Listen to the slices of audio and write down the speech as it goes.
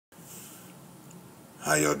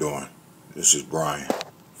How y'all doing? This is Brian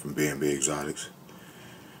from B&B Exotics.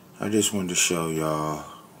 I just wanted to show y'all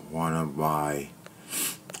one of my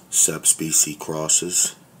subspecies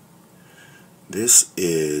crosses. This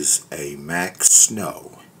is a Max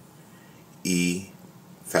Snow E.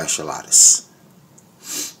 fasciolatus.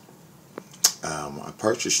 I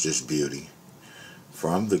purchased this beauty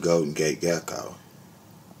from the Golden Gate Gecko,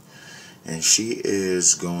 and she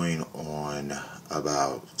is going on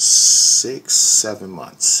about 6-7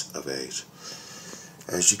 months of age.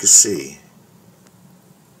 As you can see,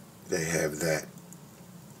 they have that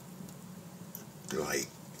like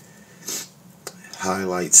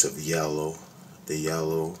highlights of yellow, the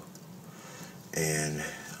yellow, and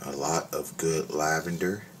a lot of good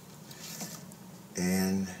lavender,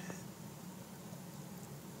 and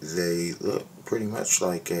they look pretty much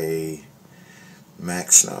like a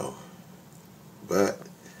Max Snow, but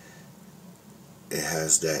it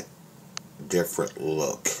has that different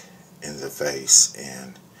look in the face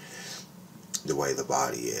and the way the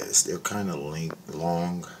body is. They're kind of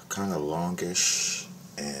long, kind of longish,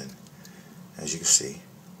 and as you can see,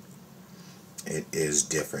 it is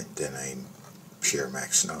different than a pure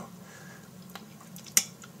Max Snow.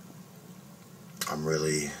 I'm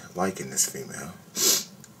really liking this female.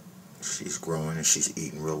 She's growing and she's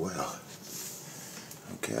eating real well.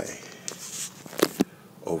 Okay,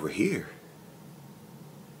 over here,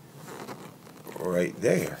 right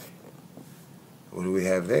there, what do we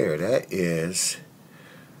have there? That is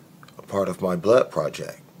a part of my blood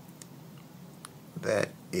project. That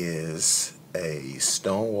is a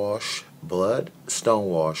stonewash, blood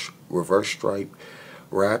stonewash reverse stripe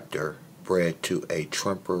raptor bred to a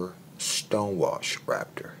Tremper stonewash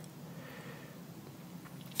raptor.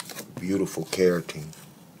 Beautiful keratin,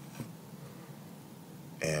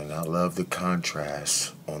 and I love the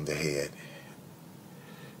contrast on the head.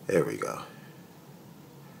 There we go.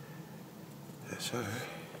 That's her.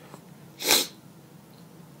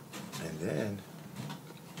 And then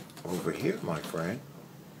over here, my friend,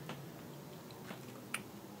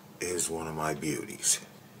 is one of my beauties.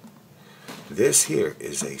 This here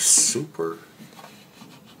is a Super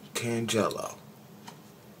Tangelo.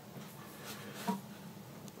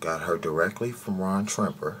 Got her directly from Ron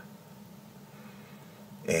Tremper,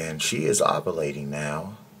 and she is ovulating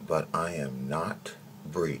now, but I am not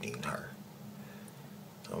breeding her.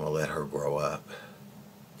 I'm gonna let her grow up,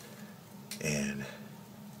 and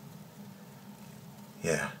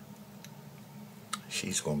yeah,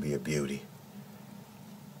 she's gonna be a beauty.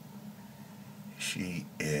 She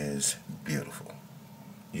is beautiful.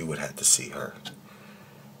 You would have to see her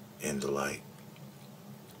in the light.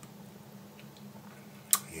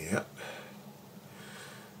 Yep.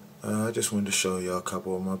 I just wanted to show y'all a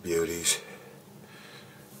couple of my beauties.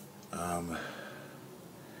 Let me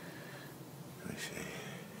see.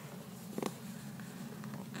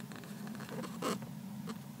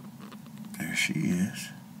 There she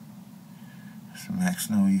is. That's a Max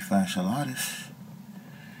Snow E. fasciolatus.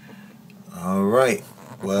 Alright,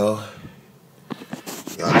 well,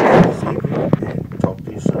 y'all have this evening, and talk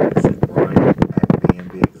to you soon. This is Brian at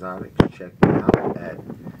B&B Exotics. Check me out at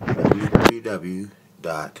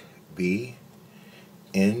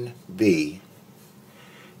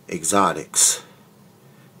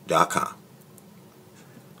www.bnbexotics.com.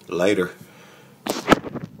 Later.